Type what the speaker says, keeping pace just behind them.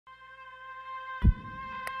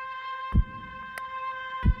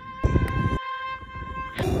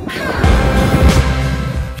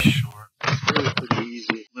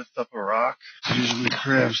Usually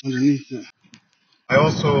crabs underneath it. I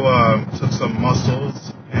also took some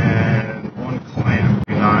mussels and one clam,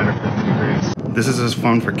 9 or 50 degrees. This is as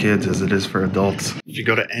fun for kids as it is for adults. If you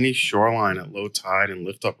go to any shoreline at low tide and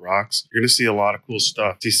lift up rocks, you're going to see a lot of cool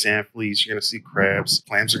stuff. See sand fleas, you're going to see crabs,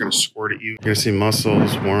 clams are going to squirt at you. You're going to see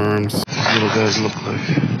mussels, worms. These little guys look like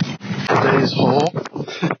today's haul.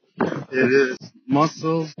 It is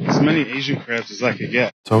mussels, as many Asian crabs as I could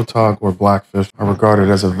get. Tautog or blackfish are regarded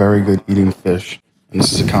as a very good eating fish, and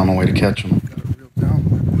this is a common way to catch them.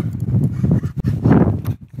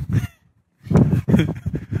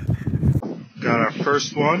 Got our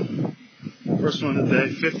first one. First one of the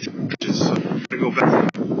day, 50 inches. So I'm gonna go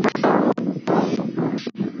back down.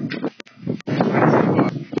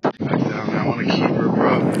 I want to keep her,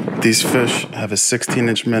 bro. These fish have a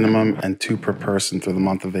 16-inch minimum and 2 per person through the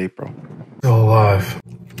month of April. Still alive.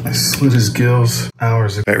 I slit his gills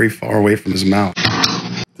hours ago. Very far away from his mouth.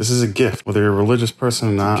 This is a gift, whether you're a religious person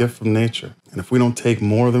or not, a gift from nature. And if we don't take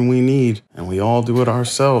more than we need, and we all do it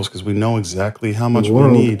ourselves because we know exactly how much we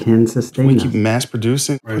need, can sustain we keep mass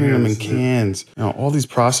producing, putting them in cans. You know, all these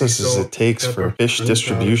processes it takes for fish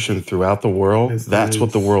distribution throughout the world, that's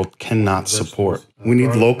what the world cannot support. We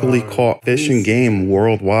need locally caught fish and game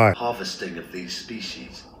worldwide. Harvesting of these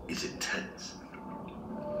species is intense.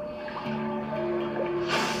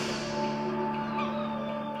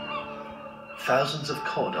 Thousands of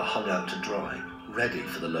cod are hung out to dry, ready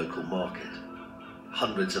for the local market.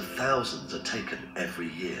 Hundreds of thousands are taken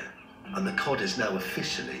every year, and the cod is now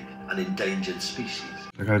officially an endangered species.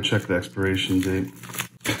 I gotta check the expiration date.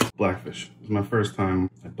 Blackfish. It was my first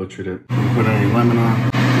time. I butchered it. Didn't put any lemon on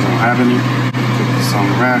because I don't have any. Took this on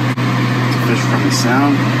the rack. It's a fish from the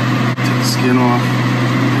sound. Took the skin off.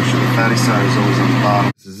 Make sure the fatty side is always on the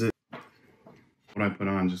bottom. This is it. What I put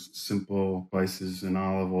on, just simple spices and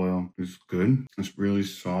olive oil. It's good. It's really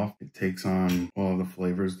soft. It takes on all of the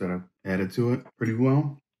flavors that I've added to it pretty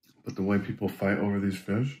well. But the way people fight over these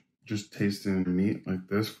fish, just tasting meat like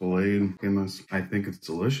this, filleted, skinless, I think it's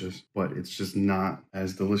delicious, but it's just not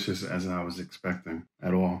as delicious as I was expecting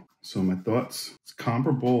at all. So my thoughts, it's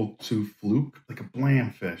comparable to fluke, like a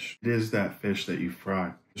bland fish. It is that fish that you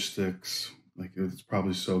fry. Sticks, like it's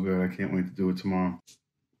probably so good. I can't wait to do it tomorrow.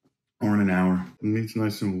 Or in an hour. The meat's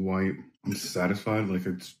nice and white. I'm satisfied, like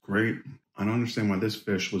it's great. I don't understand why this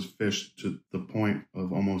fish was fished to the point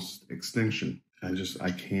of almost extinction. I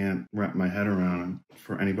can't wrap my head around it.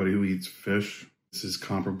 For anybody who eats fish, this is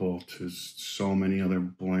comparable to so many other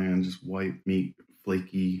bland, just white meat,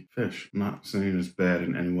 flaky fish. I'm not saying it's bad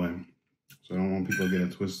in any way. So I don't want people to get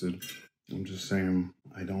it twisted. I'm just saying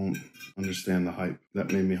I don't understand the hype.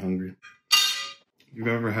 That made me hungry. If you've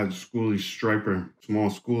ever had schoolie striper, small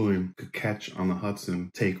schoolie, could catch on the Hudson,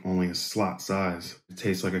 take only a slot size. It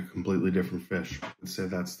tastes like a completely different fish. I'd say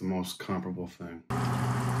that's the most comparable thing.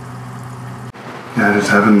 Yeah, it's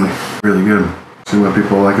heavenly. Really good. See why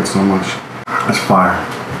people like it so much. It's fire.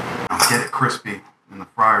 Get it crispy in the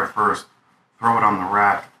fryer first. Throw it on the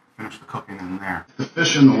rack. Finish the cooking in there. The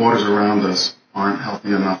fish in the waters around us aren't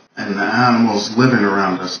healthy enough, and the animals living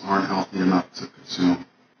around us aren't healthy enough to consume.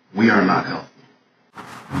 We are not healthy.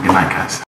 Good night, guys.